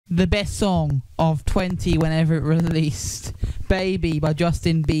the best song of 20 whenever it released. Baby by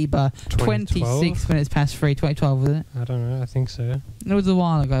Justin Bieber. 26 minutes past 3. 2012, was it? I don't know. I think so. It was a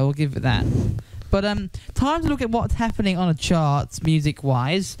while ago. We'll give it that. But time to look at what's happening on the charts,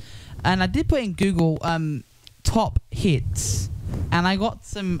 music-wise. And I did put in Google top hits, and I got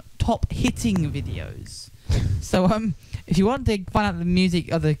some top hitting videos. So if you want to find out the music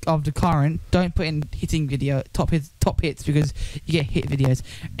of the current, don't put in hitting video top hits because you get hit videos.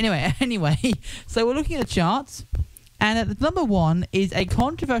 Anyway, so we're looking at the charts, and at the number 1 is a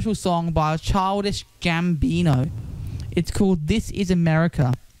controversial song by Childish Gambino. It's called "This Is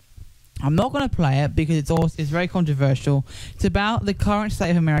America." I'm not going to play it because it's very controversial. It's about the current state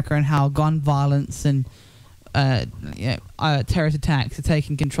of America and how gun violence and terrorist attacks are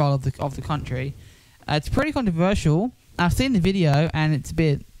taking control of the country. It's pretty controversial. I've seen the video and it's a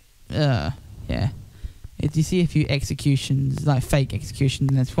bit, you see a few executions, like fake executions,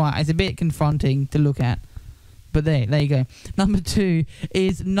 and that's why it's a bit confronting to look at. But there you go. Number 2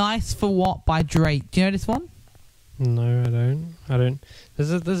 is "Nice for What" by Drake. Do you know this one? No, I don't.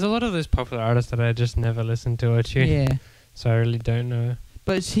 There's a lot of those popular artists that I just never listen to or tune. Yeah. So I really don't know.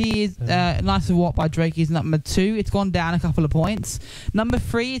 But she is "Nice for What" by Drake is number 2. It's gone down a couple of points. Number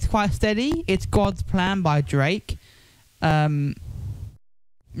 3, it's quite steady. It's "God's Plan" by Drake. Number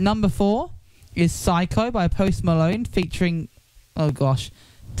 4 is "Psycho" by Post Malone featuring,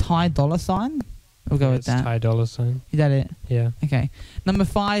 Ty Dolla $ign. We'll go with that. Ty Dolla $ign. Is that it? Yeah. Okay. Number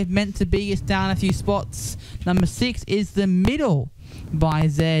 5, "Meant to Be" is down a few spots. Number 6 is "The Middle" by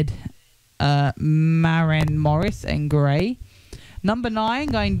Zed, Maren Morris and Gray. Number 9,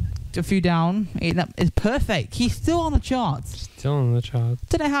 going a few down, is "Perfect." He's still on the charts. Still on the charts.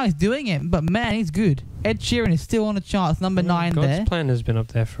 Don't know how he's doing it, but man, he's good. Ed Sheeran is still on the charts, number 9 God's there. Plan has been up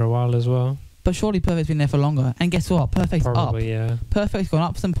there for a while as well. But surely Perfect's been there for longer. And guess what? Perfect's Probably, up. yeah. Perfect's gone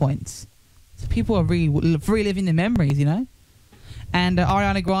up some points. So people are reliving their memories, you know? And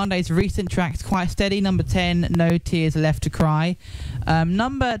Ariana Grande's recent track's quite steady. Number 10, "No Tears Left to Cry."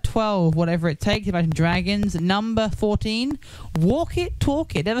 Number 12, "Whatever It Takes" by Imagine Dragons. Number 14, "Walk It,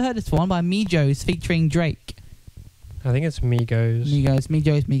 Talk It." Never heard this one, by Migos featuring Drake. I think it's Migos.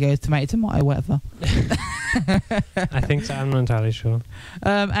 Migos, tomato, whatever. I think so. I'm not entirely sure.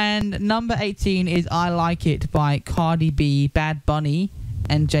 And number 18 is "I Like It" by Cardi B, Bad Bunny,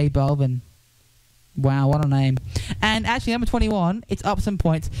 and J Balvin. Wow, what a name. And actually, number 21, it's up some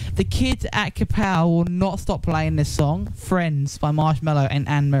points. The kids at Capel will not stop playing this song, "Friends" by Marshmello and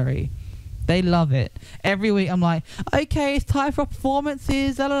Anne-Marie. They love it. Every week I'm like, okay, it's time for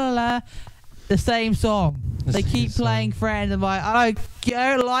performances, la la la. The same song. They keep playing "Friends." I'm like, I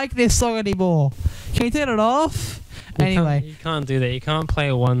don't like this song anymore. Can you turn it off? Anyway. You can't do that. You can't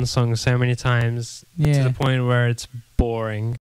play one song so many times to the point where it's boring.